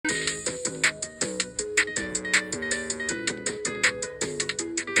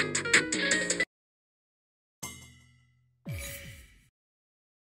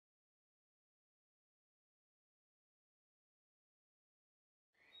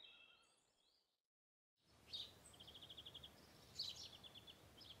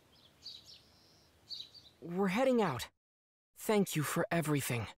we're heading out. Thank you for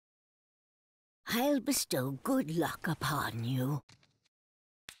everything. I'll bestow good luck upon you.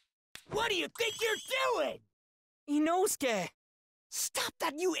 What do you think you're doing? Inosuke! Stop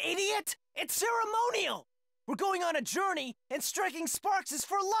that, you idiot! It's ceremonial! We're going on a journey, and striking sparks is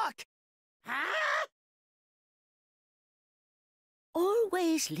for luck! Huh?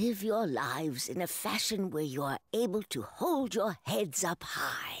 Always live your lives in a fashion where you are able to hold your heads up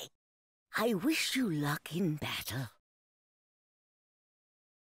high. I wish you luck in battle.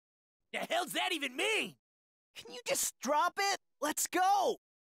 The hell's that even mean? Can you just drop it? Let's go!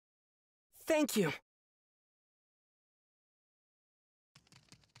 Thank you.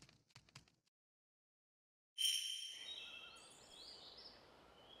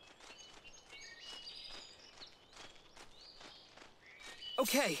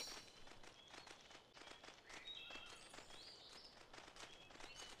 Okay.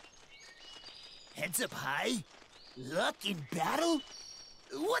 Heads up high? Luck in battle?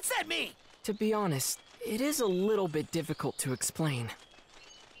 What's that mean? To be honest, it is a little bit difficult to explain.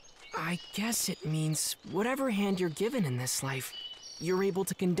 I guess it means whatever hand you're given in this life, you're able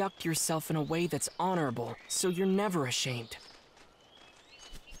to conduct yourself in a way that's honorable, so you're never ashamed.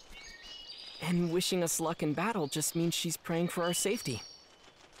 And wishing us luck in battle just means she's praying for our safety.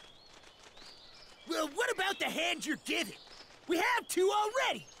 Well, what about the hand you're given? We have two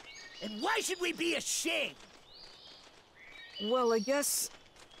already! And why should we be ashamed? Well, I guess...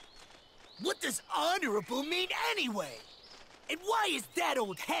 What does honorable mean anyway? And why is that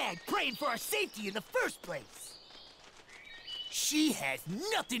old hag praying for our safety in the first place? She has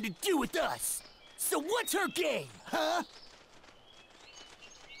nothing to do with us! So what's her game, huh?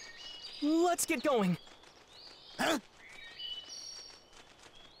 Let's get going. Huh?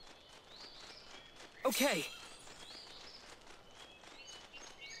 Okay.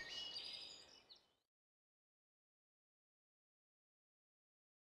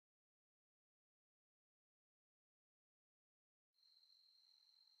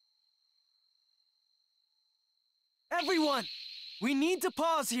 Everyone! We need to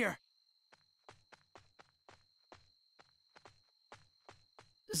pause here!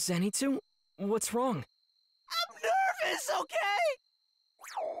 Zenitsu, what's wrong? I'm nervous, okay?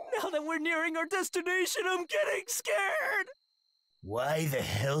 Now that we're nearing our destination, I'm getting scared! Why the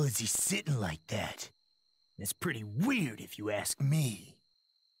hell is he sitting like that? That's pretty weird if you ask me.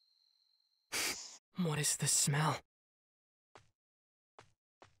 What is the smell?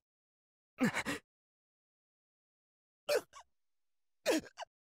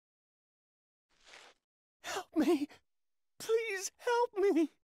 Help me! Please help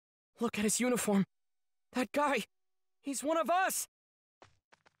me! Look at his uniform. That guy, he's one of us!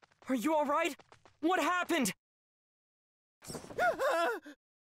 Are you alright? What happened?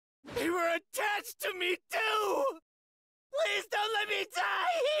 They were attached to me too! Please don't let me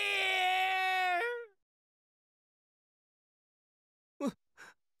die here!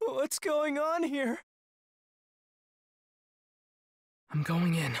 What's going on here? I'm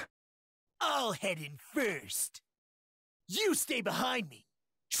going in. I'll head in first. You stay behind me,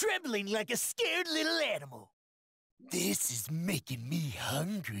 trembling like a scared little animal. This is making me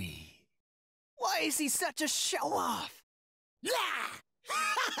hungry. Why is he such a show-off?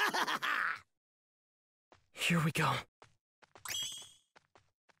 Here we go.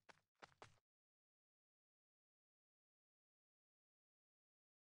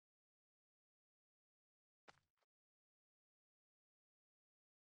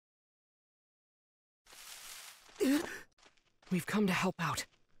 We've come to help out.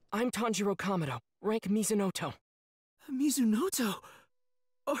 I'm Tanjiro Kamado, rank Mizunoto. Mizunoto?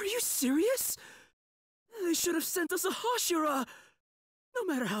 Are you serious? They should have sent us a Hashira! No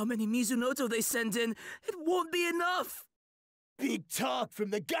matter how many Mizunoto they send in, it won't be enough! Big talk from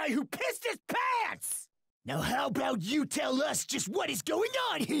the guy who pissed his pants! Now how about you tell us just what is going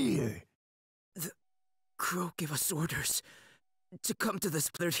on here? The crow gave us orders to come to this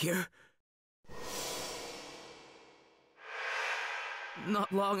place here.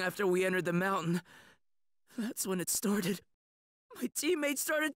 Not long after we entered the mountain, that's when it started. My teammates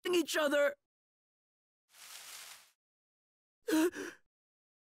started hitting each other. You have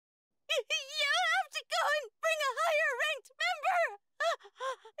to go and bring a higher-ranked member!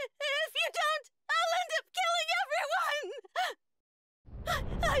 If you don't, I'll end up killing everyone!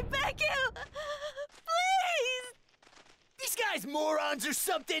 I beg you! Please! These guys morons or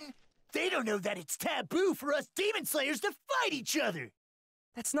something? They don't know that it's taboo for us demon slayers to fight each other!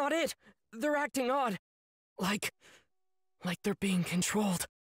 That's not it. They're acting odd. Like they're being controlled.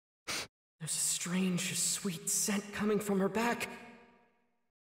 There's a strange, sweet scent coming from her back.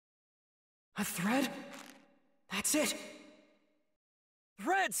 A thread? That's it!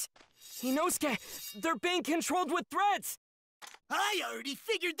 Threads! Inosuke, they're being controlled with threads! I already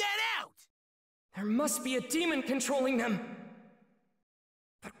figured that out! There must be a demon controlling them!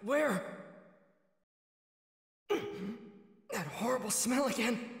 But where? That horrible smell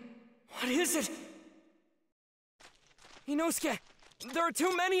again! What is it? Inosuke, there are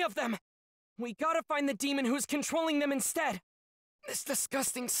too many of them! We gotta find the demon who's controlling them instead! This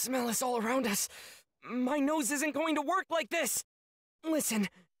disgusting smell is all around us. My nose isn't going to work like this! Listen,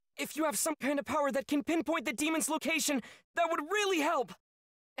 if you have some kind of power that can pinpoint the demon's location, that would really help!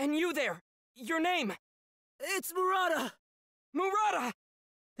 And you there, your name? It's Murata! Murata!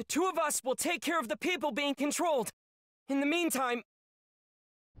 The two of us will take care of the people being controlled. In the meantime...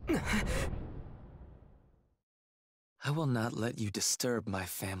 I will not let you disturb my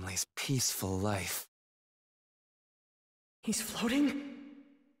family's peaceful life. He's floating?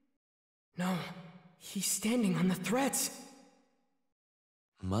 No, he's standing on the threads.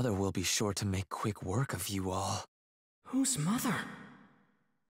 Mother will be sure to make quick work of you all. Who's Mother?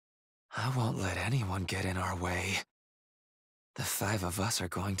 I won't let anyone get in our way. The 5 of us are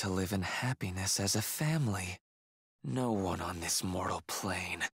going to live in happiness as a family. No one on this mortal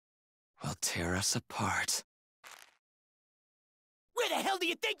plane will tear us apart. Where the hell do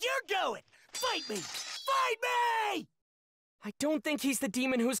you think you're going? Fight me! Fight me! I don't think he's the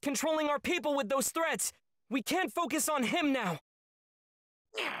demon who's controlling our people with those threads. We can't focus on him now.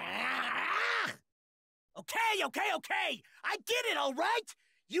 Okay. I get it, all right?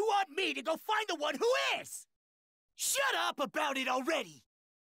 You want me to go find the one who is! Shut up about it already!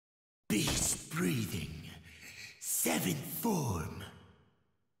 Beast breathing. 7th form.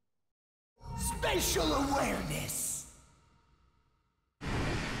 Spatial awareness.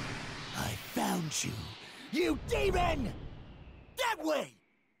 I found you, you demon! That way!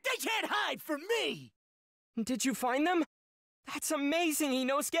 They can't hide from me! Did you find them? That's amazing,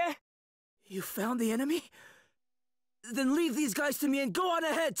 Inosuke! You found the enemy? Then leave these guys to me and go on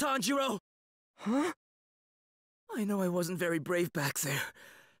ahead, Tanjiro! Huh? I know I wasn't very brave back there,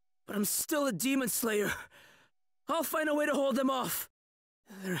 but I'm still a demon slayer. I'll find a way to hold them off.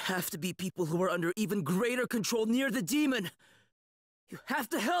 There have to be people who are under even greater control near the demon. You have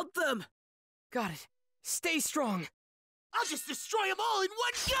to help them! Got it. Stay strong. I'll just destroy them all in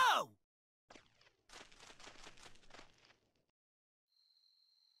one go!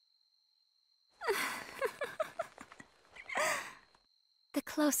 The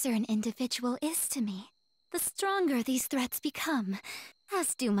closer an individual is to me, the stronger these threats become,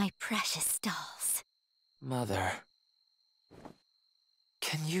 as do my precious dolls. Mother,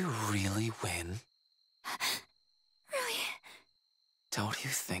 can you really win? Really? Don't you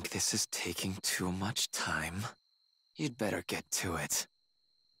think this is taking too much time? You'd better get to it,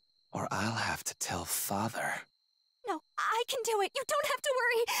 or I'll have to tell Father. No, I can do it. You don't have to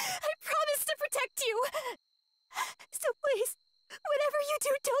worry. I promise to protect you. So please, whatever you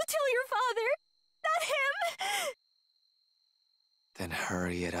do, don't tell your father. Not him. Then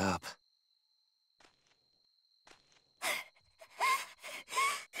hurry it up.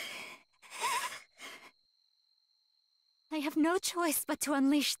 I have no choice but to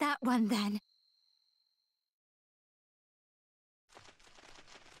unleash that one then.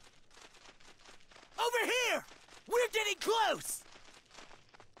 Over here! We're getting close!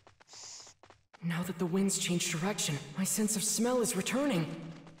 Now that the wind's changed direction, my sense of smell is returning.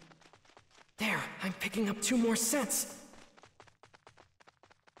 There, I'm picking up 2 more scents.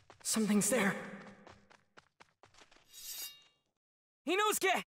 Something's there.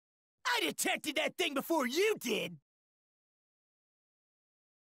 Inosuke! I detected that thing before you did!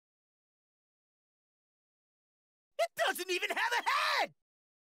 It doesn't even have a head!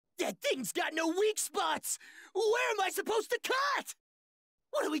 That thing's got no weak spots! Where am I supposed to cut?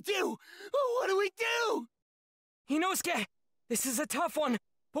 What do we do? What do we do? Inosuke! This is a tough one,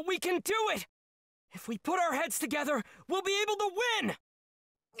 but we can do it! If we put our heads together, we'll be able to win!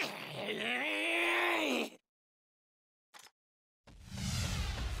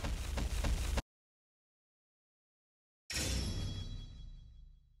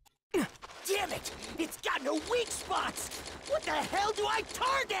 Damn it! It's got no weak spots! What the hell do I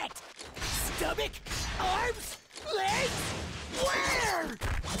target? Stomach? Arms? Legs? Where?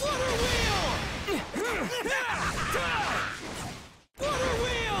 Water wheel! Water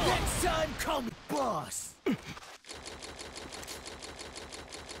wheel! Next time, call me boss! Hold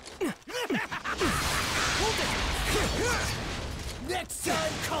it! Next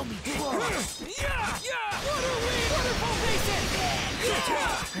time, call me boss! Yeah! Water wheel! Waterfall basin!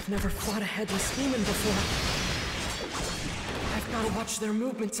 Yeah! I've never fought a headless demon before. I've got to watch their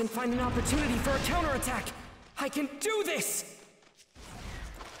movements and find an opportunity for a counterattack. I can do this!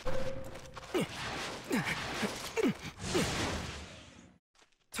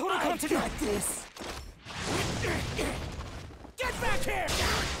 Total confidence! Got this! Get back here!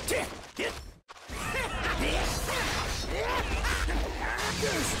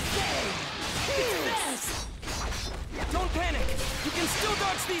 Don't panic! You can still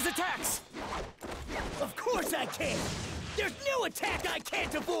dodge these attacks! Of course I can! There's no attack I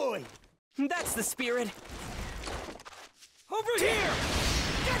can't avoid! That's the spirit! Over here!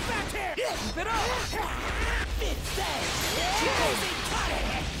 Get back here! Keep it up! Cut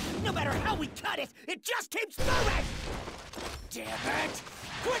it! No matter how we cut it, it just keeps moving! Damn it!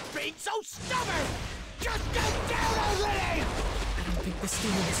 Quit being so stubborn! Just go down already! I don't think this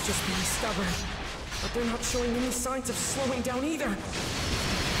demon is just being stubborn. But they're not showing any signs of slowing down either. There's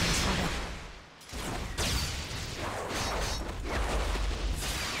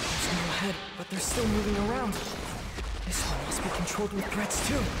no head, but they're still moving around. This one must be controlled with threats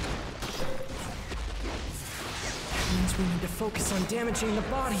too. That means we need to focus on damaging the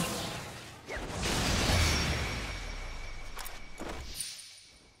body.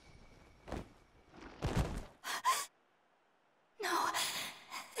 No,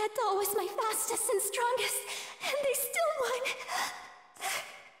 that doll was my fastest and strongest, and they still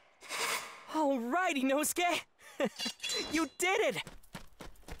won. Alrighty, Nosuke! You did it!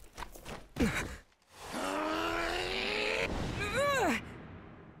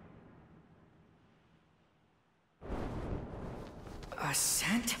 A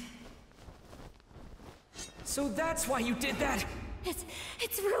scent? So that's why you did that!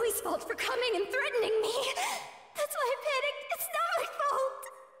 It's Rui's fault for coming and threatening me. That's why I panicked. It's not my fault.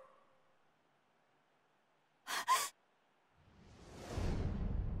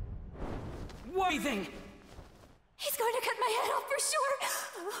 What do you think? He's going to cut my head off for sure.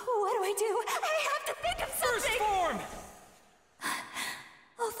 What do I do? I have to think of First something. form!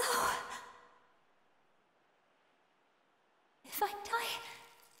 Although, if I die,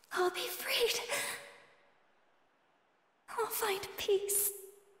 I'll be freed. I'll find peace.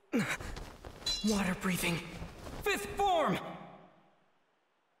 Water breathing. Fifth form!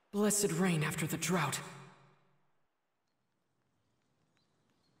 Blessed rain after the drought.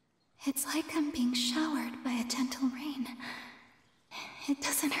 It's like I'm being showered by a gentle rain. It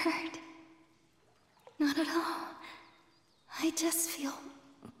doesn't hurt. Not at all. I just feel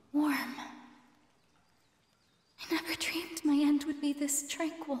warm. I never dreamed my end would be this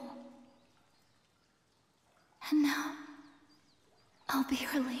tranquil. And now, I'll be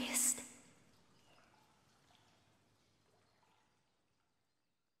released.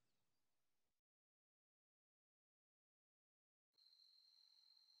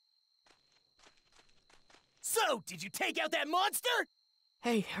 So, did you take out that monster?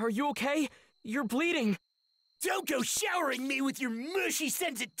 Hey, are you okay? You're bleeding. Don't go showering me with your mushy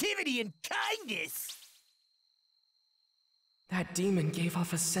sensitivity and kindness! That demon gave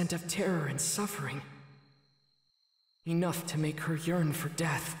off a scent of terror and suffering. Enough to make her yearn for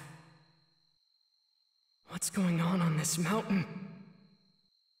death. What's going on this mountain?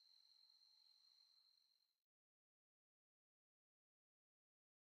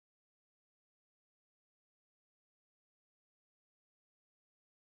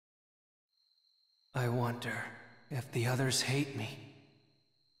 I wonder if the others hate me.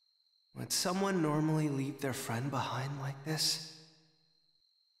 Would someone normally leave their friend behind like this?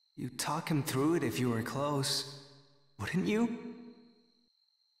 You'd talk him through it if you were close, wouldn't you?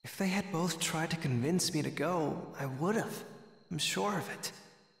 If they had both tried to convince me to go, I would've. I'm sure of it.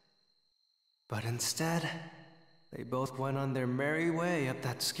 But instead, they both went on their merry way up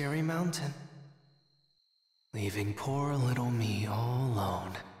that scary mountain, leaving poor little me all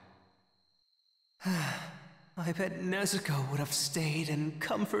alone. I bet Nezuko would have stayed and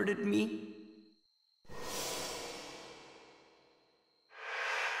comforted me.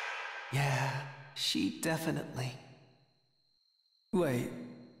 Yeah, she definitely. Wait.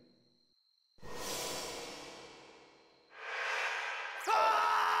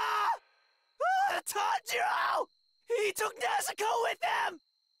 Tanjiro! He took Nezuko with him!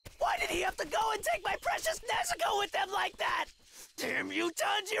 Why did he have to go and take my precious Nezuko with him like that? Damn you,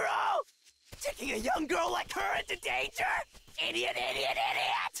 Tanjiro! Taking a young girl like her into danger? Idiot, idiot,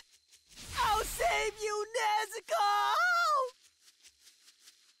 idiot! I'll save you, Nezuko!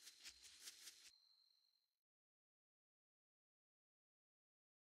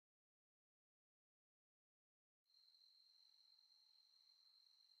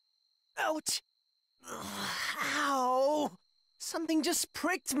 Ouch! Ow! Something just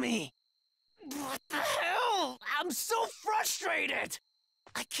pricked me. What the hell? I'm so frustrated!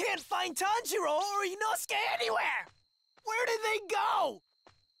 I can't find Tanjiro or Inosuke anywhere! Where did they go?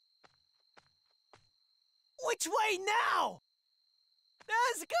 Which way now?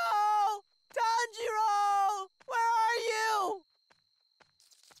 Nezuko! Tanjiro! Where are you?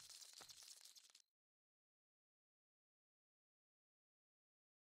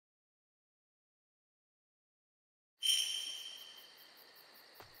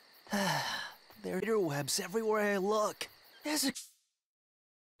 There are webs everywhere I look.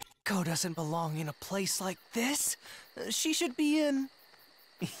 Nezuko doesn't belong in a place like this. She should be in...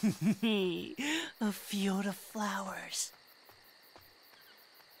 a field of flowers.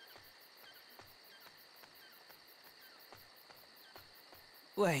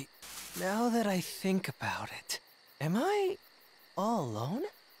 Wait, now that I think about it, am I all alone?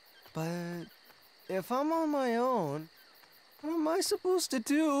 But if I'm on my own, what am I supposed to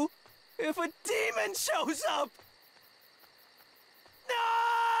do if a demon shows up?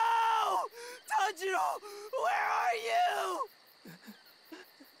 No! Tanjiro, where are you?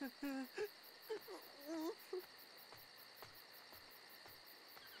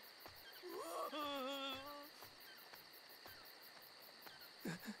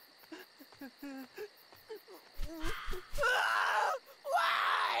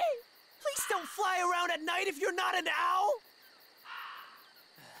 Why? Please don't fly around at night if you're not an owl.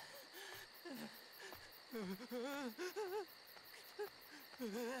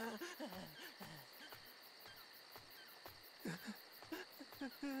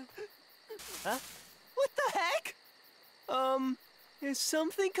 Huh? What the heck? Is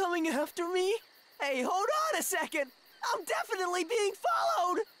something coming after me? Hey, hold on a second! I'm definitely being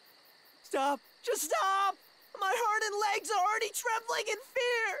followed! Stop! Just stop! My heart and legs are already trembling in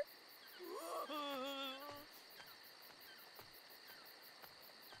fear!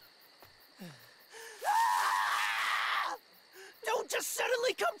 Ah! Don't just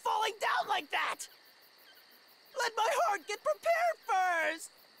suddenly come falling down like that! Let my heart get prepared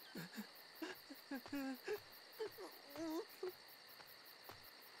first!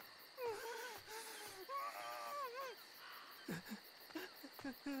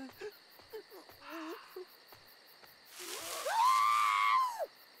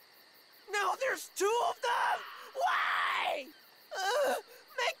 Now there's two of them! Why?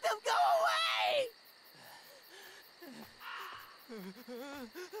 Make them go away!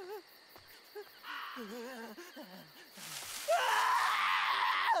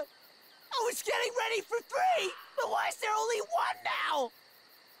 I was getting ready for 3, but why is there only 1 now?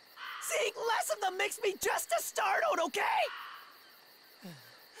 Seeing less of them makes me just as startled, okay?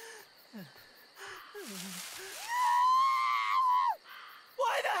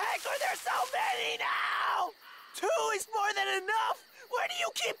 Why the heck are there so many now? 2 is more than enough! Where do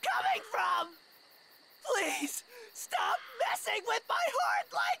you keep coming from? Please, stop messing with my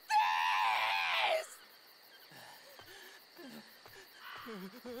heart like this!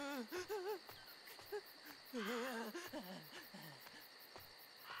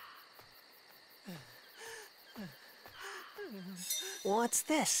 What's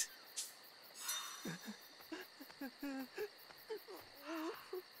this?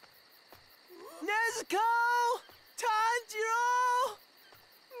 Nezuko! Tanjiro!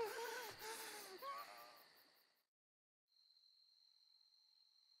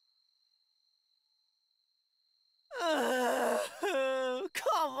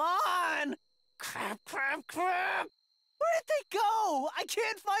 Come on! Crap, crap, crap! Where did they go? I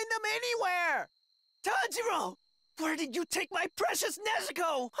can't find them anywhere! Tanjiro! Where did you take my precious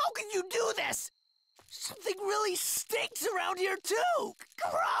Nezuko? How can you do this? Something really stinks around here, too!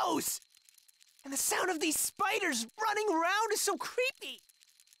 Gross! And the sound of these spiders running around is so creepy!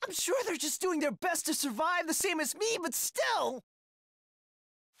 I'm sure they're just doing their best to survive the same as me, but still!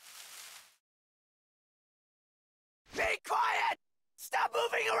 Be quiet! Stop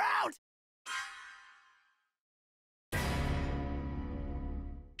moving around!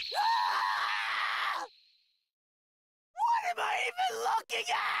 Ah! What am I even looking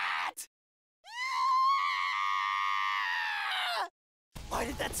at? Ah! Why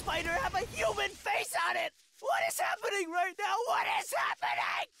did that spider have a human face on it? What is happening right now? What is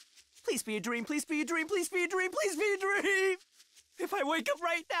happening? Please be a dream, please be a dream, please be a dream, please be a dream! If I wake up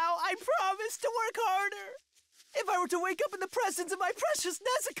right now, I promise to work harder! If I were to wake up in the presence of my precious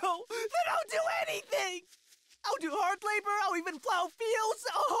Nezuko, then I'll do anything! I'll do hard labor, I'll even plow fields,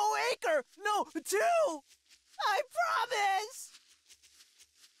 a whole acre! No, 2! I promise!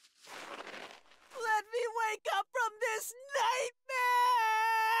 Let me wake up from this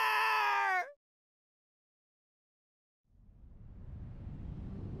nightmare!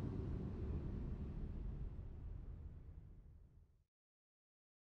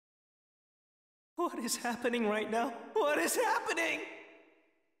 What is happening right now? What is happening?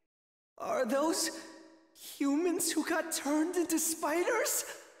 Are those humans who got turned into spiders?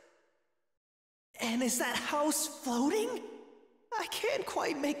 And is that house floating? I can't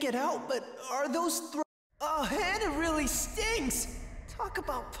quite make it out, but are those oh, and it really stings! Talk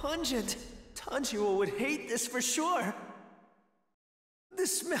about pungent. Tanjiro would hate this for sure. The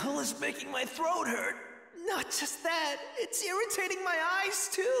smell is making my throat hurt. Not just that, it's irritating my eyes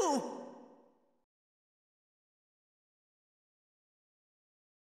too.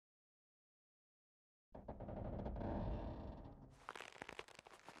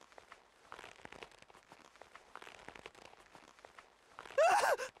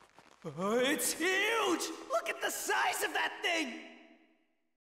 It's huge! Look at the size of that thing!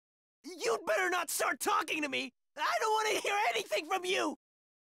 You'd better not start talking to me! I don't want to hear anything from you!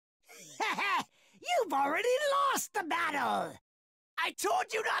 You've already lost the battle! I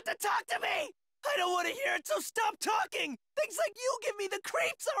told you not to talk to me! I don't want to hear it, so stop talking! Things like you give me the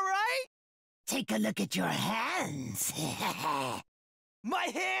creeps, alright? Take a look at your hands. My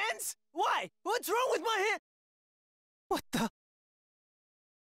hands? Why? What's wrong with my hand? What the?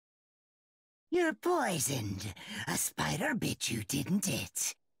 You're poisoned. A spider bit you, didn't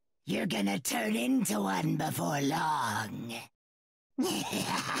it? You're gonna turn into one before long.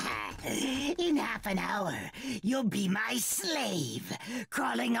 In half an hour, you'll be my slave,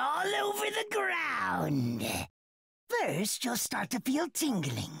 crawling all over the ground. First, you'll start to feel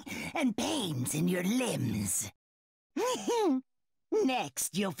tingling and pains in your limbs.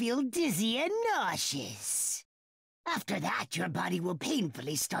 Next, you'll feel dizzy and nauseous. After that, your body will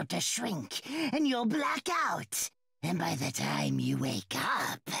painfully start to shrink, and you'll black out. And by the time you wake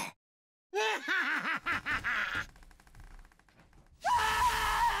up...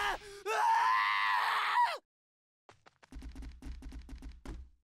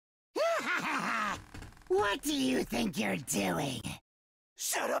 What do you think you're doing?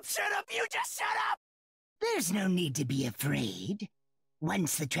 Shut up, you just shut up! There's no need to be afraid.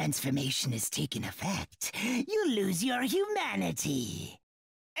 Once the transformation has taken effect, you lose your humanity.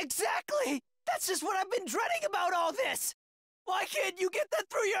 Exactly! That's just what I've been dreading about all this! Why can't you get that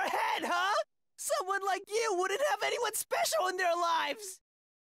through your head, huh? Someone like you wouldn't have anyone special in their lives!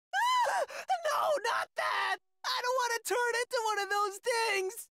 No, not that! I don't want to turn into one of those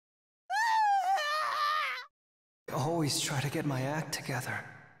things! I always try to get my act together,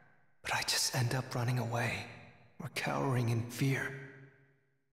 but I just end up running away or cowering in fear.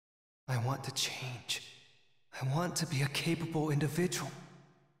 I want to change. I want to be a capable individual.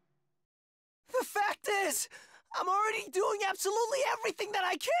 The fact is, I'm already doing absolutely everything that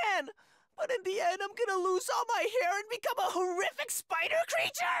I can! But in the end, I'm gonna lose all my hair and become a horrific spider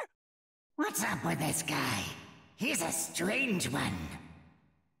creature! What's up with this guy? He's a strange one.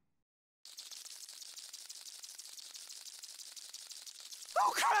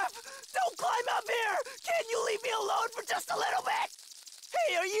 Oh crap! Don't climb up here! Can't you leave me alone for just a little bit?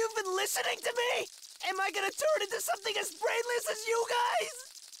 Hey, are you even listening to me? Am I gonna turn into something as brainless as you guys?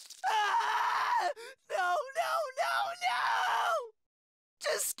 Ah! No!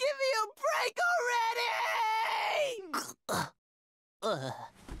 Just give me a break already!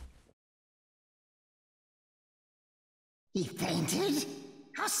 He fainted?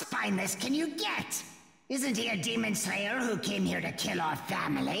 How spineless can you get? Isn't he a demon slayer who came here to kill our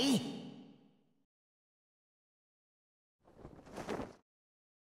family?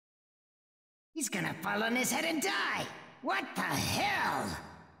 He's gonna fall on his head and die! What the hell?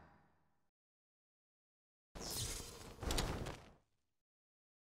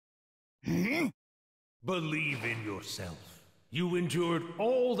 Believe in yourself. You endured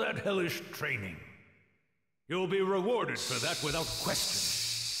all that hellish training. You'll be rewarded for that without question.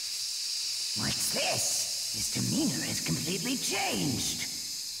 What's this? His demeanor has completely changed.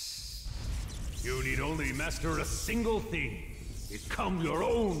 You need only master a single thing. Become your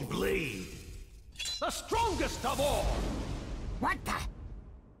own blade. The strongest of all! What the?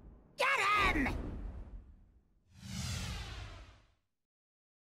 Get him!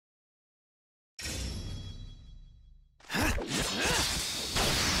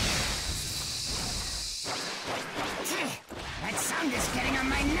 That sound is getting on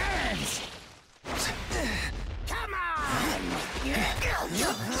my nerves! Come on!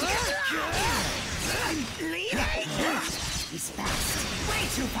 I'm bleeding! He's fast. Way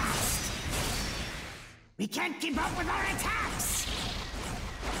too fast! We can't keep up with our attacks!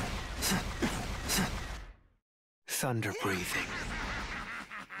 Thunder breathing.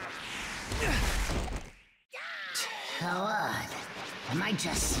 How odd. Am I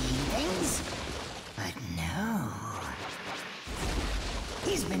just seeing things? But no.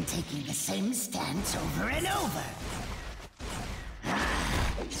 He's been taking the same stance over and over.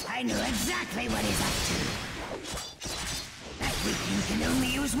 I know exactly what he's up to. That weakling can only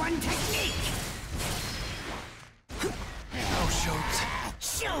use one technique. Oh, shoot.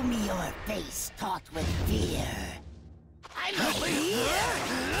 Show me your face taut with fear. I'm here.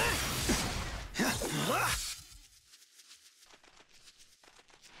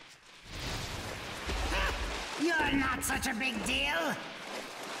 You're not such a big deal.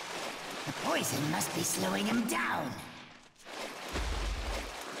 The poison must be slowing him down.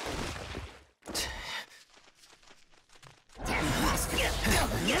 Damn bastard.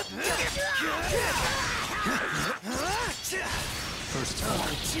 First of all,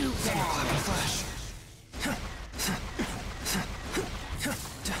 Too bad. flash.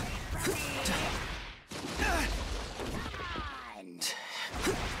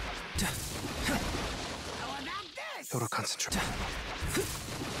 How about this? Total concentration.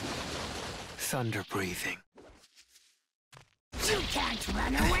 Thunder breathing. You can't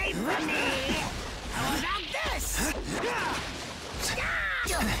run away from me! How about this?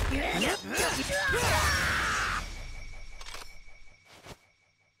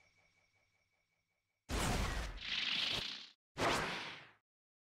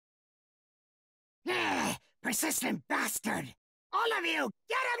 Persistent bastard! All of you,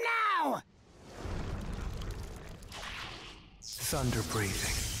 get him now! Thunder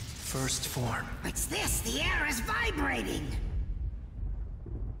breathing. First form. What's this? The air is vibrating!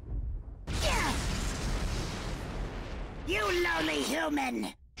 Yeah. You lowly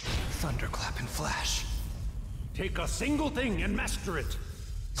human! Thunderclap and flash. Take a single thing and master it.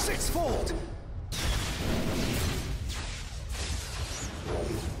 Sixfold!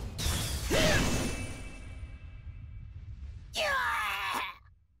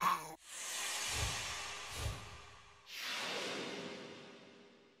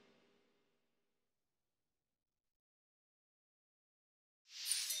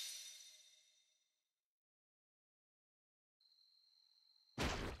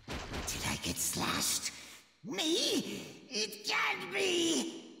 Did I get slashed? Me? It can't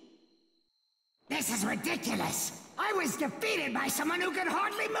be! This is ridiculous! I was defeated by someone who could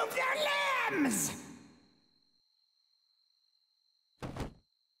hardly move their limbs!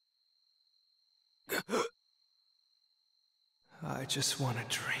 I just want a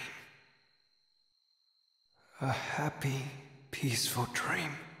dream. A happy, peaceful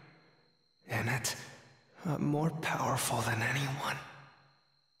dream. In it, I'm more powerful than anyone.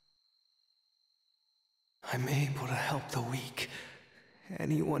 I'm able to help the weak,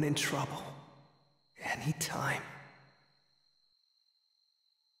 anyone in trouble, anytime.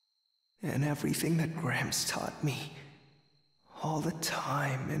 And everything that Gramps taught me, all the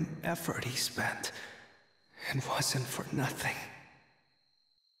time and effort he spent, it wasn't for nothing.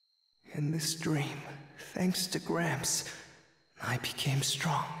 In this dream, thanks to Gramps, I became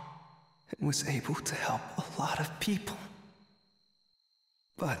strong and was able to help a lot of people.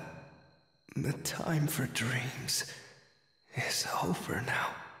 But the time for dreams is over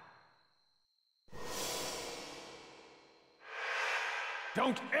now.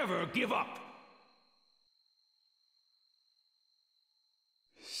 Don't ever give up.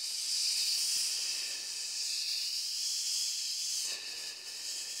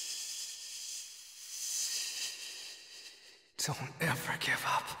 Don't ever give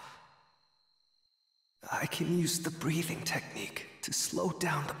up. I can use the breathing technique to slow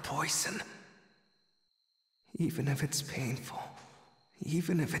down the poison. Even if it's painful,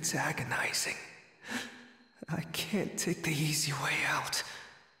 even if it's agonizing, I can't take the easy way out,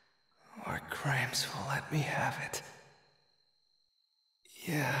 or Gramps will let me have it.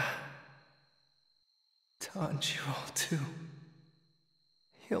 Yeah, Tanjiro too.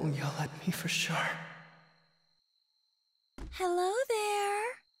 He'll yell at me for sure. Hello there.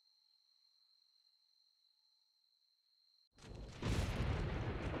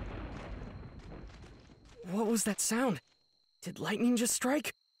 What was that sound? Did lightning just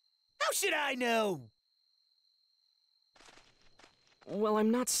strike? How should I know? Well,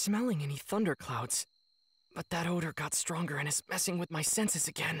 I'm not smelling any thunderclouds. But that odor got stronger and is messing with my senses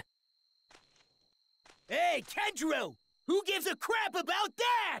again. Hey, Kendro! Who gives a crap about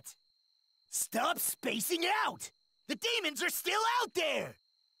that? Stop spacing out! The demons are still out there!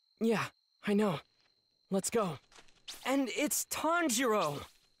 Yeah, I know. Let's go. And it's Tanjiro!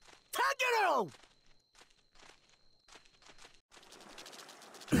 Tanjiro!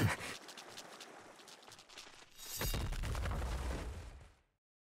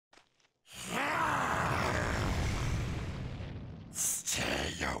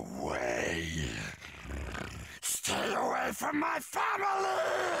 Stay away. Stay away away from my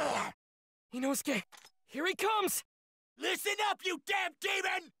family! Inosuke, here he comes! Listen up, you damn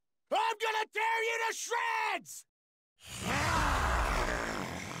demon! I'm gonna tear you to shreds!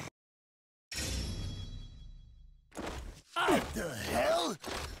 What the hell?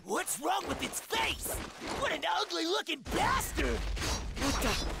 What's wrong with its face? What an ugly-looking bastard! What the?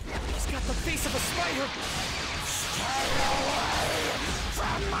 He's got the face of a spider! Stay away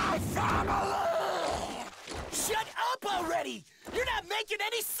from my family! Shut up already! You're not making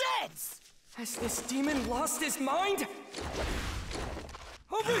any sense! Has this demon lost his mind?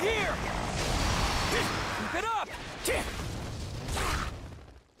 Over here! Keep it up!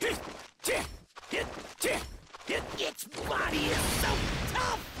 Its body is so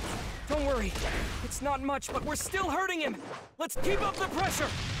tough! Don't worry. It's not much, but we're still hurting him. Let's keep up the pressure!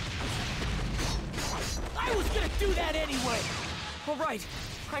 I was gonna do that anyway! All right.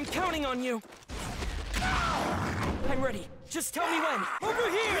 I'm counting on you. I'm ready. Just tell me when. Over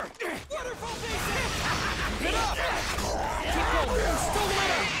here! Waterfall basin! Keep it up! Keep going. Still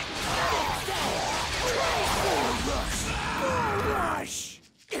lit up! Rush!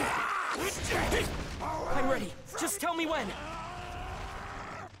 I'm ready. Just tell me when.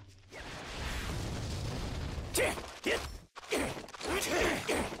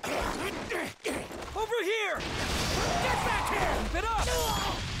 Over here! Get back here! Keep it up!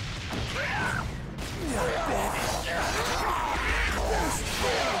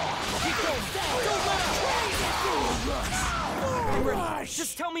 Keep going! Don't let up! I'm ready.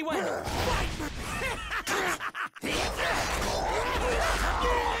 Just tell me when. Keep going!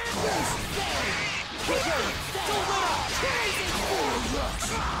 Don't let up!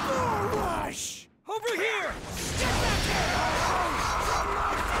 Rush! Over here! Get back here!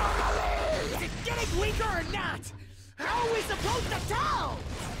 Is it getting weaker or not? How are we supposed to tell?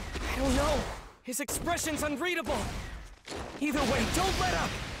 I don't know. His expression's unreadable. Either way, don't let up.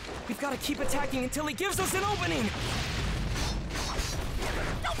 We've got to keep attacking until he gives us an opening.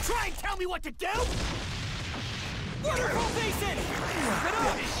 Don't try and tell me what to do! Waterfall basin! Get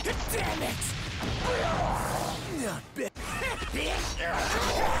up! Damn it! Not bad. Keep going!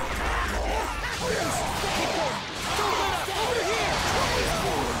 Don't let up! Over here!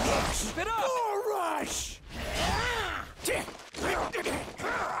 Keep it up! Bull rush!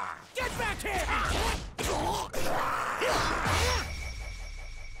 Get back here!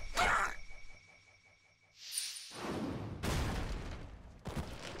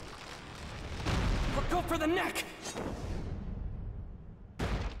 I'll go for the neck!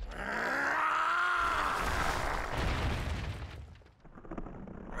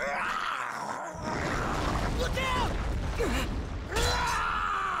 Look out!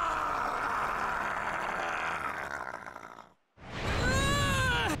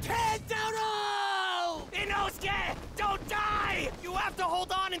 Tentaro! Inosuke! Don't die! You have to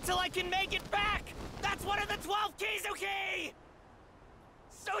hold on until I can make it back! That's one of the 12 Kizuki!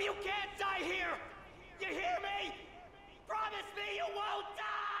 So you can't die here! You hear me? Promise me you won't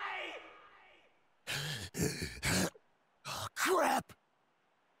die! Oh, crap!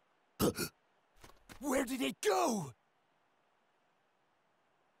 Where did it go?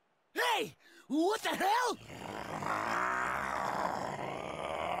 Hey! What the hell?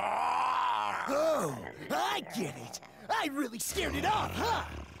 Oh, I get it. I really scared it off, huh?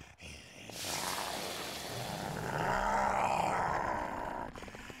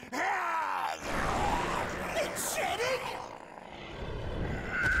 It's shedding?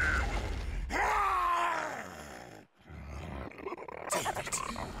 Damn it.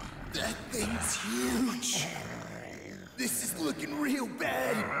 That thing's huge. This is looking real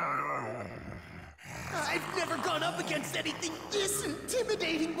bad. I've never gone up against anything this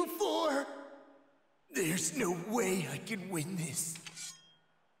intimidating before. There's no way I can win this.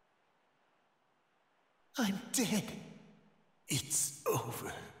 I'm dead. It's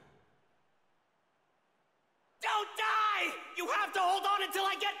over. Don't die! You have to hold on until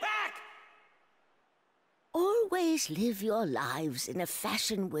I get back! Always live your lives in a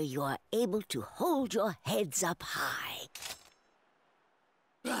fashion where you are able to hold your heads up high.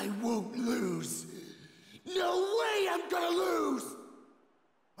 I won't lose. No way I'm gonna lose!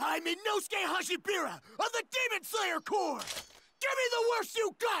 I'm Inosuke Hashibira of the Demon Slayer Corps! Give me the worst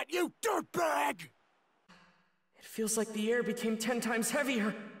you got, you dirtbag! It feels like the air became 10 times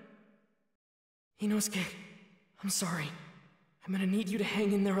heavier. Inosuke, I'm sorry. I'm gonna need you to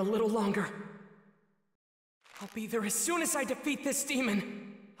hang in there a little longer. I'll be there as soon as I defeat this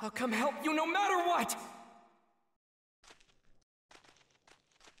demon. I'll come help you no matter what!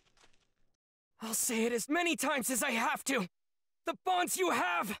 I'll say it as many times as I have to. The bonds you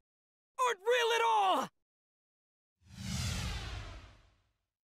have aren't real at all!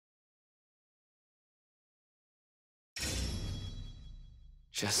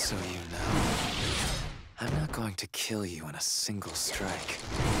 Just so you know, I'm not going to kill you in a single strike.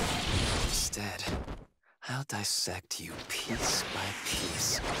 Instead, I'll dissect you piece by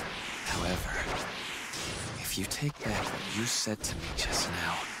piece. However, if you take back what you said to me just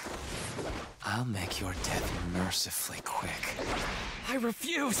now, I'll make your death mercifully quick. I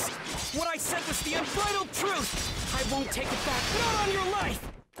refuse! What I said was the unbridled truth! I won't take it back, not on your life!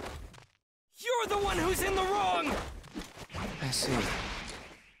 You're the one who's in the wrong! I see.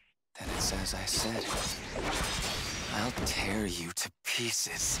 Then it's as I said. I'll tear you to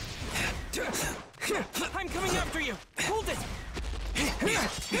pieces. I'm coming after you! Hold it!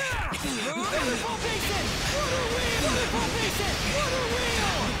 Waterfall Basin! Water wheel! Waterfall Basin! Water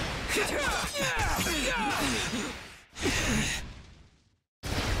wheel!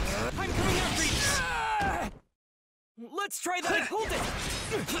 I'm coming after you! Let's try that! Hold it!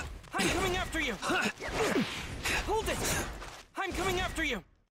 I'm coming after you! Hold it! I'm coming after you!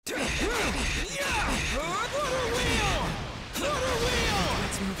 Water wheel! Water wheel!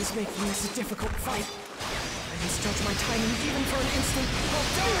 Let's move is making this a difficult fight. I misjudged my timing even for an instant. I'll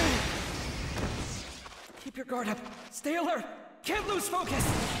die! Keep your guard up. Stay alert. Can't lose focus.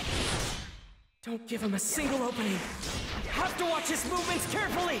 Don't give him a single opening. I have to watch his movements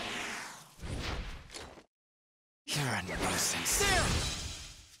carefully. You're a nuisance.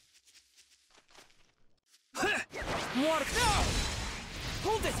 There! Water. No!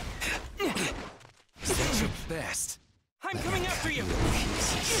 Hold it! That's your best. I'm coming after you!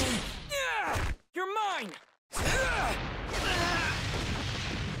 You're mine!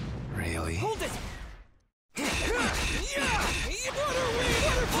 Really? Hold it!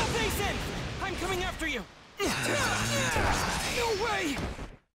 Waterfall Basin! I'm coming after you! No way!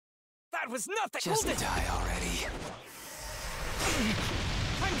 That was nothing! Just Hold it! die already.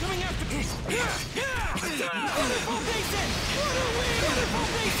 I'm coming after you! Waterfall Basin! Water wheel! Waterfall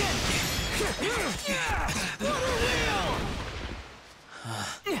Basin! Water wheel!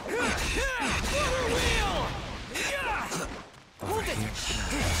 Water wheel! Hold it!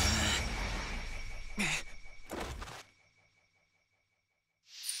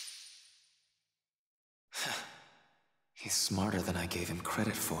 He's smarter than I gave him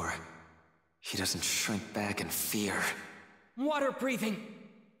credit for. He doesn't shrink back in fear. Water breathing!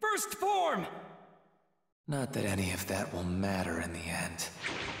 First form! Not that any of that will matter in the end.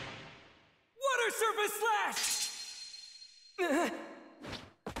 Water surface slash!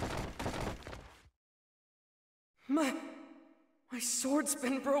 My sword's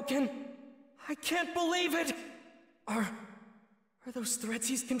been broken. I can't believe it! Are those threads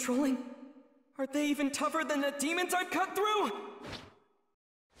he's controlling? Are they even tougher than the demons I've cut through?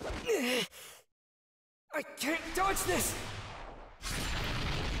 I can't dodge this!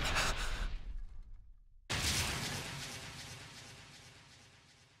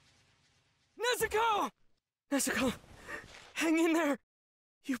 Nezuko! Nezuko, hang in there!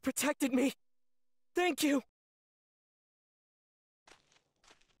 You protected me. Thank you!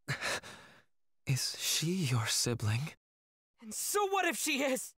 Is she your sibling? And so what if she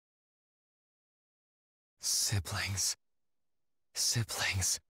is? Siblings.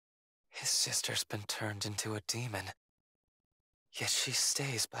 Siblings. His sister's been turned into a demon. Yet she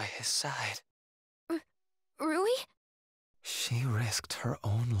stays by his side. Rui? She risked her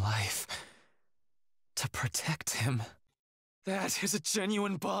own life to protect him. That is a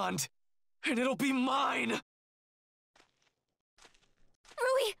genuine bond, and it'll be mine!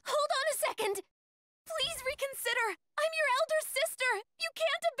 Rui, hold on a second! Please reconsider! I'm your elder sister! You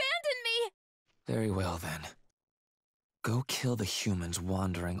can't abandon me! Very well, then. Go kill the humans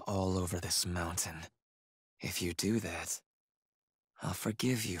wandering all over this mountain. If you do that, I'll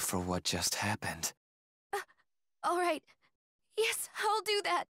forgive you for what just happened. All right. Yes, I'll do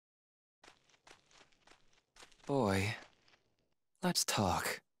that. Boy, let's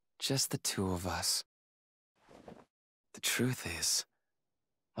talk. Just the two of us. The truth is,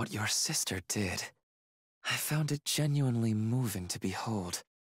 what your sister did, I found it genuinely moving to behold.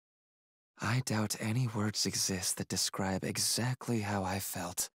 I doubt any words exist that describe exactly how I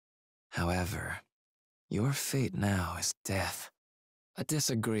felt. However, your fate now is death. A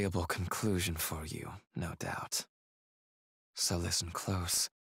disagreeable conclusion for you, no doubt. So listen close.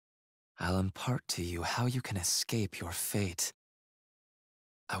 I'll impart to you how you can escape your fate.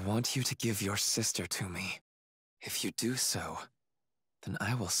 I want you to give your sister to me. If you do so, then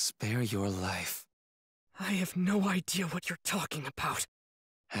I will spare your life. I have no idea what you're talking about.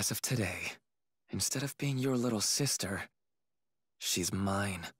 As of today, instead of being your little sister, she's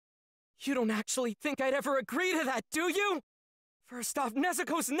mine. You don't actually think I'd ever agree to that, do you? First off,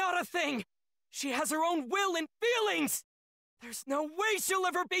 Nezuko's not a thing! She has her own will and feelings! There's no way she'll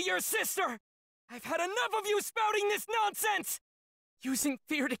ever be your sister! I've had enough of you spouting this nonsense! Using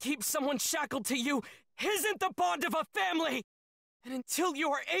fear to keep someone shackled to you isn't the bond of a family! And until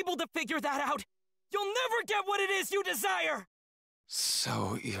you are able to figure that out, you'll never get what it is you desire!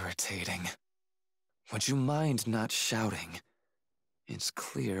 So irritating. Would you mind not shouting? It's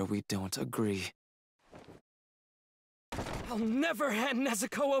clear we don't agree. I'll never hand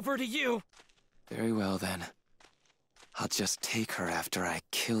Nezuko over to you! Very well then. I'll just take her after I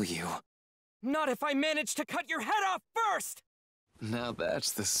kill you. Not if I manage to cut your head off first! Now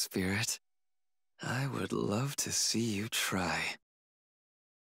that's the spirit. I would love to see you try.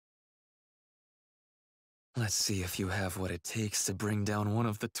 Let's see if you have what it takes to bring down one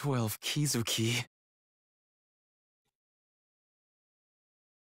of the 12 Kizuki.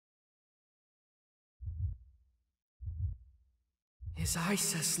 His eye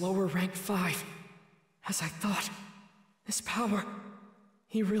says lower rank 5. As I thought, this power,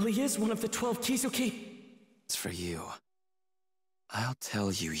 he really is one of the 12 Kizuki. It's for you. I'll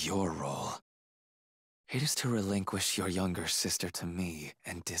tell you your role. It is to relinquish your younger sister to me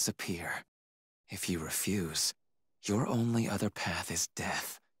and disappear. If you refuse, your only other path is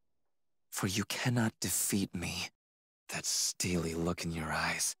death. For you cannot defeat me. That steely look in your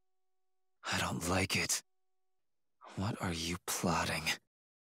eyes. I don't like it. What are you plotting?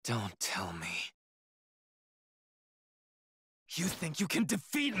 Don't tell me. You think you can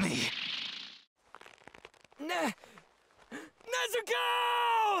defeat me?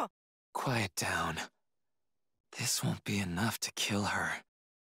 Nezuko! Quiet down. This won't be enough to kill her.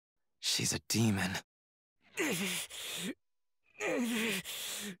 She's a demon.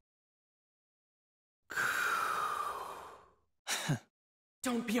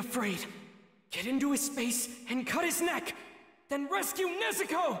 Don't be afraid. Get into his space and cut his neck. Then rescue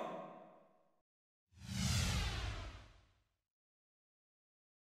Nezuko!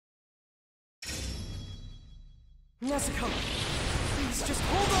 Nezuko, please just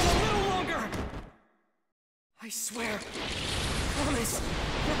hold on a little longer! I swear, promise,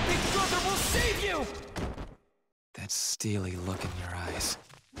 your big brother will save you! That steely look in your eyes.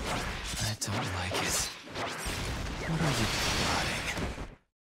 I don't like it. What are you plotting?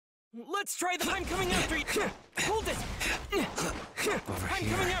 Let's try the— I'm coming after you! Hold it! Over I'm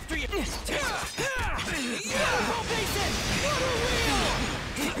here. coming after you! Waterfall Basin! Water wheel!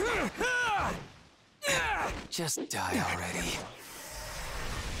 Just die already.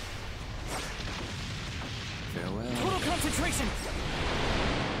 Farewell. Total concentration!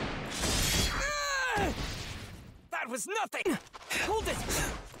 That was nothing! Hold it!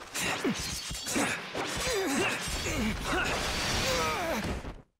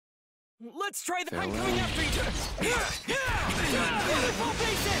 Let's try the— I'm coming after you! Waterfall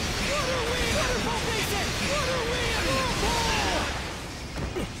Basin! Water wheel! Waterfall Basin! Water wheel!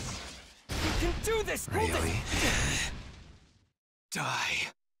 You can do this! Hold it! Really? Die.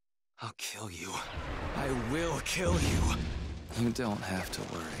 I'll kill you. I will kill you. You don't have to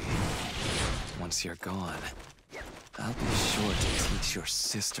worry. Once you're gone, I'll be sure to teach your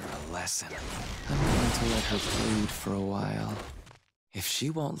sister a lesson. I'm going to let her bleed for a while. If she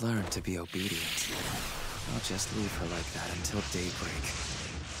won't learn to be obedient, I'll just leave her like that until daybreak,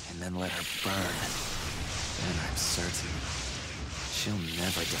 and then let her burn. Then I'm certain she'll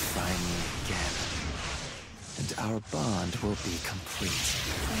never defy me again. And our bond will be complete.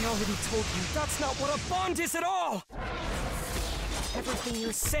 I already told you, that's not what a bond is at all! Everything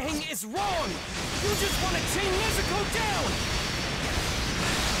you're saying is wrong! You just want to chain Nezuko down!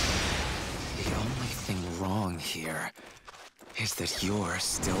 The only thing wrong here is that you're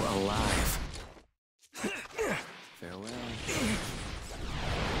still alive. Farewell.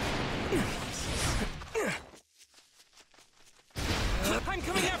 I'm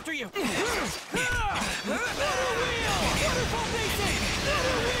coming after you! Water wheel! Waterfall Basin!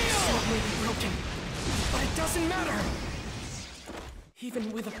 Water wheel! Sword may be broken, but it doesn't matter!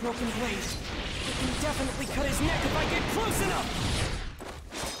 Even with a broken blade, I can definitely cut his neck if I get close enough!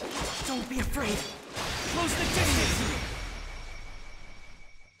 Don't be afraid! Close the distance!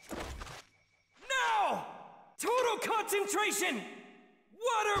 Now! Total concentration!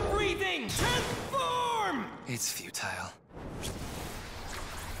 Water breathing! Transform! It's futile.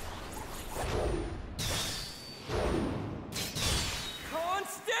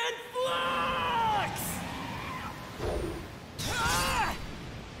 Constant flux! Ah!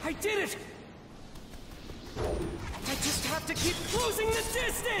 I did it! I just have to keep closing the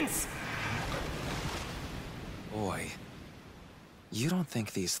distance! Boy, you don't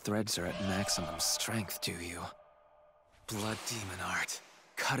think these threads are at maximum strength, do you? Blood demon art.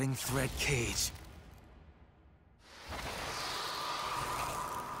 Cutting thread cage.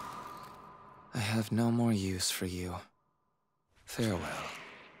 I have no more use for you. Farewell.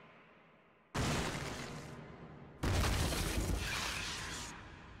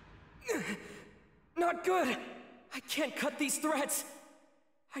 Not good! I can't cut these threads!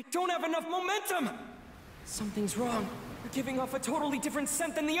 I don't have enough momentum! Something's wrong. You're giving off a totally different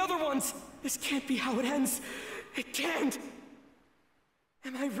scent than the other ones! This can't be how it ends! It can't!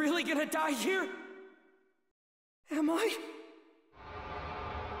 Am I really gonna die here? Am I?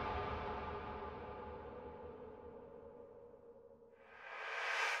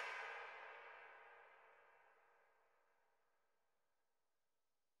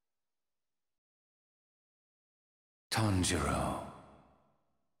 Tanjiro,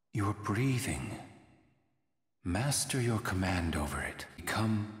 you're breathing. Master your command over it.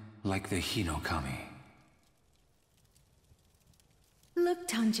 Become like the Hinokami. Look,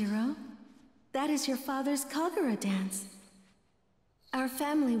 Tanjiro. That is your father's Kagura dance. Our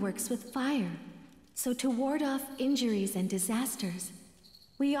family works with fire, so to ward off injuries and disasters,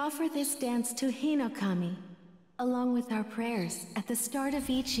 we offer this dance to Hinokami, along with our prayers at the start of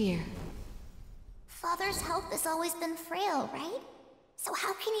each year. Father's health has always been frail, right? So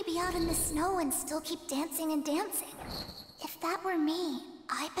how can he be out in the snow and still keep dancing and dancing? If that were me,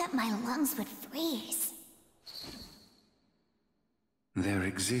 I bet my lungs would freeze. There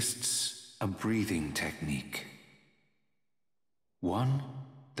exists a breathing technique. One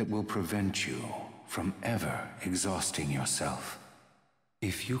that will prevent you from ever exhausting yourself.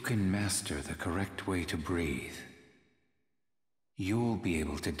 If you can master the correct way to breathe, you'll be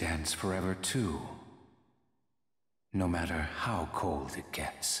able to dance forever too. No matter how cold it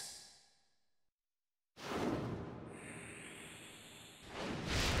gets.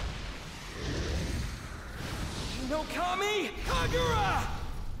 Hinokami Kagura!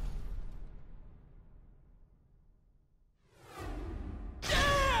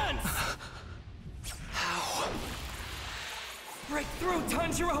 Dance! How? Break through,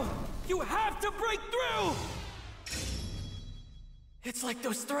 Tanjiro! You have to break through! It's like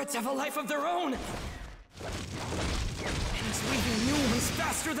those threads have a life of their own! And he's weaving new ones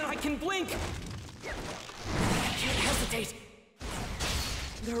faster than I can blink! I can't hesitate!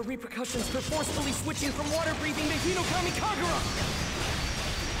 There are repercussions for forcefully switching from water breathing to Hinokami Kagura!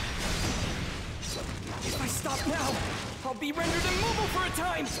 If I stop now, I'll be rendered immobile for a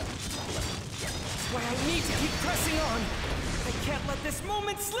time! That's why I need to keep pressing on! I can't let this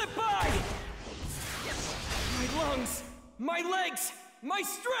moment slip by! My lungs, my legs, my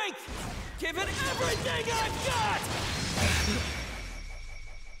strength! Give it everything I've got!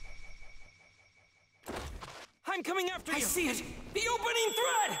 I'm coming after you! I see it! The opening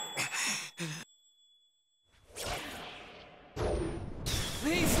thread!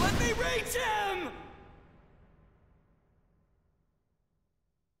 Please let me reach him!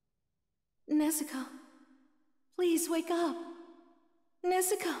 Nezuko, please wake up.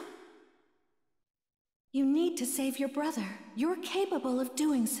 Nezuko! You need to save your brother. You're capable of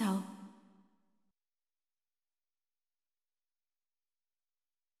doing so.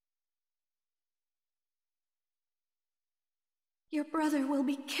 Your brother will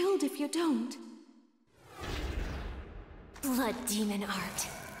be killed if you don't. Blood demon art.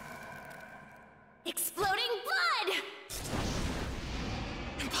 Exploding blood!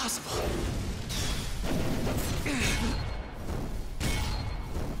 Impossible.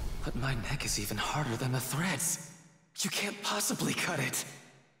 But my neck is even harder than the threads. You can't possibly cut it.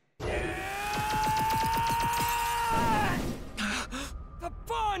 The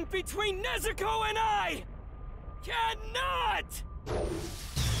bond between Nezuko and I cannot!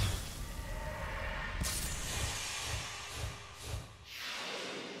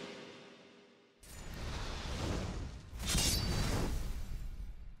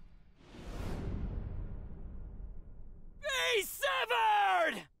 Be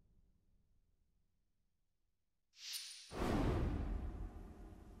severed!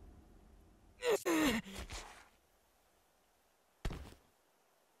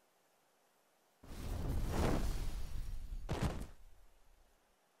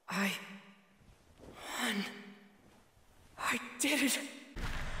 I won. I did it.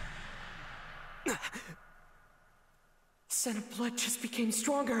 Scent of blood just became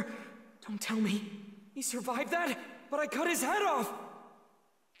stronger. Don't tell me. He survived that, but I cut his head off.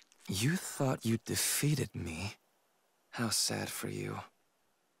 You thought you defeated me? How sad for you.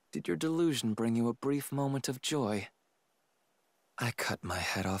 Did your delusion bring you a brief moment of joy? I cut my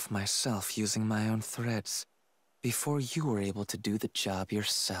head off myself using my own threads, before you were able to do the job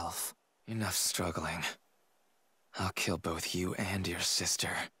yourself. Enough struggling. I'll kill both you and your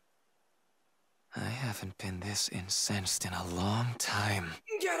sister. I haven't been this incensed in a long time.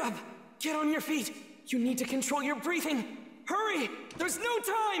 Get up! get on your feet! You need to control your breathing! Hurry! There's no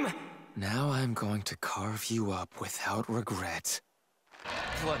time! Now I'm going to carve you up without regret.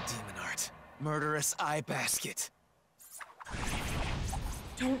 Blood demon art. Murderous eye basket.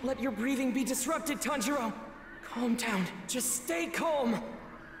 Don't let your breathing be disrupted, Tanjiro! Calm down. Just stay calm!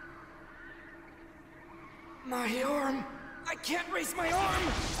 My arm! I can't raise my arm!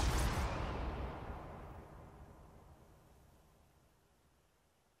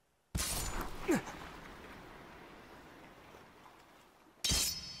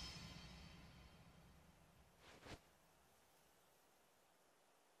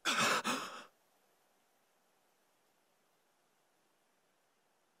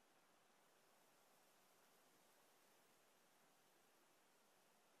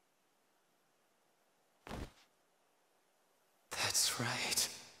 That's right.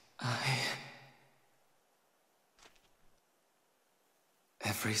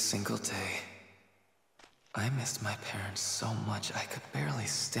 Every single day, I missed my parents so much I could barely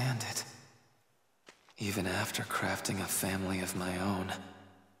stand it. Even after crafting a family of my own,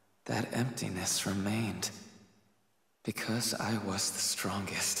 that emptiness remained. Because I was the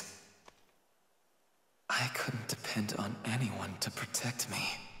strongest. I couldn't depend on anyone to protect me.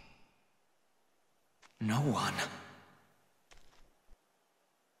 No one.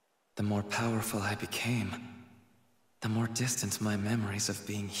 The more powerful I became, the more distant my memories of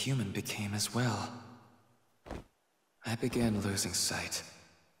being human became as well. I began losing sight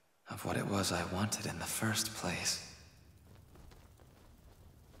of what it was I wanted in the first place.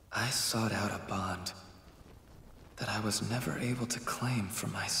 I sought out a bond that I was never able to claim for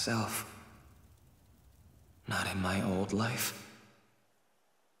myself. Not in my old life,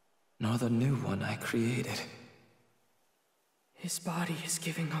 nor the new one I created. His body is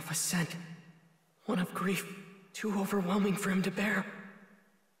giving off a scent. One of grief, too overwhelming for him to bear.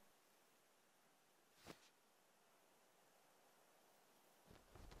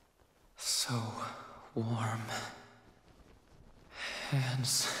 So warm.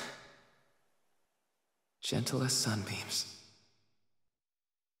 Hands. Gentle as sunbeams.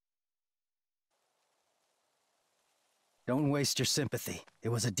 Don't waste your sympathy. It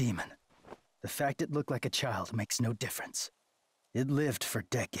was a demon. The fact it looked like a child makes no difference. It lived for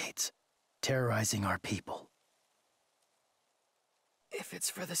decades, terrorizing our people. If it's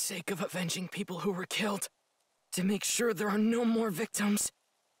for the sake of avenging people who were killed, to make sure there are no more victims,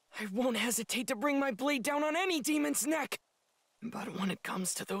 I won't hesitate to bring my blade down on any demon's neck. But when it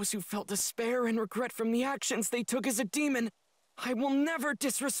comes to those who felt despair and regret from the actions they took as a demon, I will never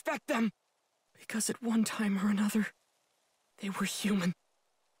disrespect them. Because at one time or another, they were human.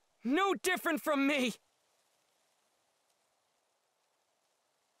 No different from me!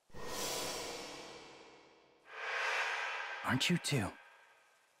 Aren't you too?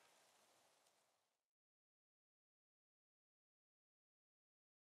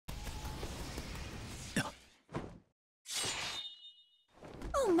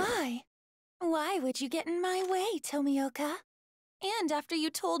 Oh my! Why would you get in my way, Tomioka? And after you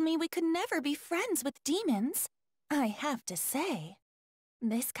told me we could never be friends with demons, I have to say,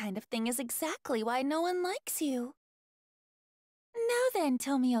 this kind of thing is exactly why no one likes you. Now then,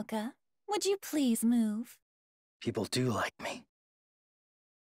 Tomioka, would you please move? People do like me.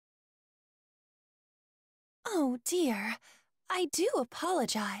 Oh dear, I do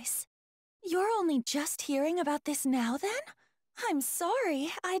apologize. You're only just hearing about this now then? I'm sorry,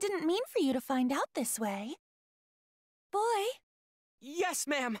 I didn't mean for you to find out this way. Boy? Yes,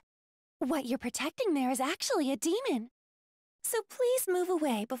 ma'am! What you're protecting there is actually a demon. So please move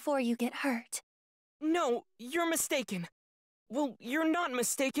away before you get hurt. No, you're mistaken. Well, you're not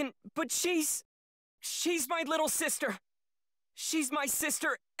mistaken, but she's my little sister. She's my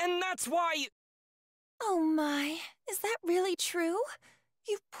sister, and that's why... Oh my, is that really true?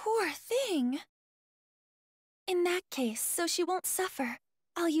 You poor thing. In that case, so she won't suffer,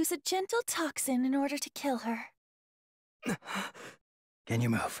 I'll use a gentle toxin in order to kill her. Can you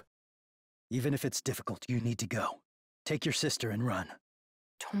move? Even if it's difficult, you need to go. Take your sister and run.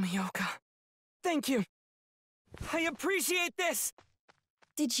 Tomioka, thank you. I appreciate this!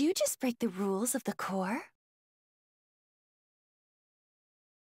 Did you just break the rules of the Corps?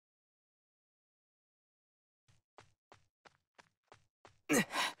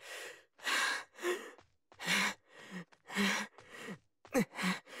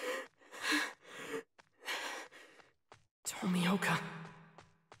 Tomioka.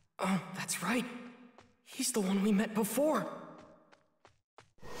 Oh, that's right. He's the one we met before.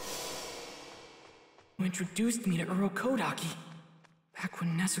 Who introduced me to Urokodaki. Back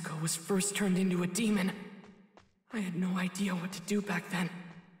when Nezuko was first turned into a demon. I had no idea what to do back then.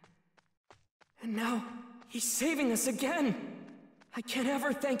 And now, he's saving us again! I can't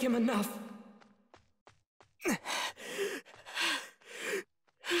ever thank him enough.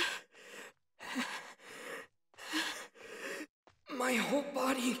 My whole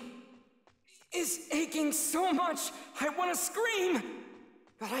body is aching so much, I want to scream!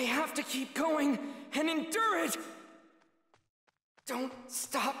 But I have to keep going and endure it! Don't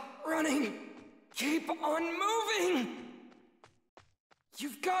stop running! Keep on moving!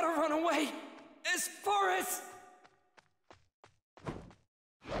 You've got to run away as far as...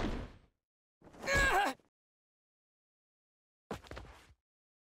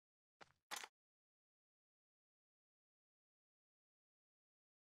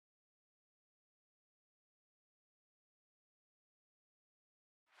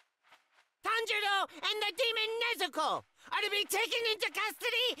 Tanjiro and the demon Nezuko are to be taken into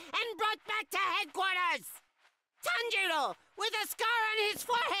custody and brought back to headquarters! Tanjiro, with a scar on his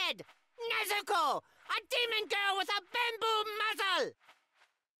forehead! Nezuko, a demon girl with a bamboo muzzle!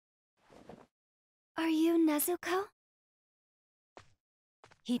 Are you Nezuko?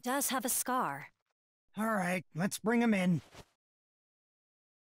 He does have a scar. All right, let's bring him in.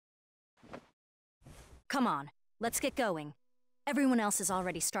 Come on, let's get going. Everyone else is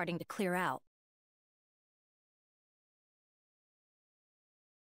already starting to clear out.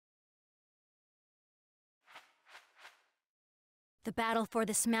 The battle for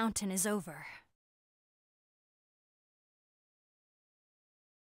this mountain is over.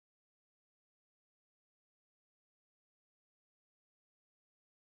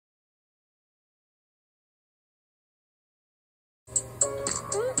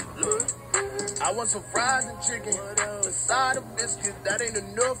 I want some fries and chicken, a side of biscuits, that ain't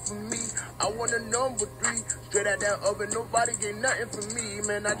enough for me. I want a number 3, straight out that oven, nobody get nothing from me,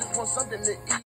 man, I just want something to eat.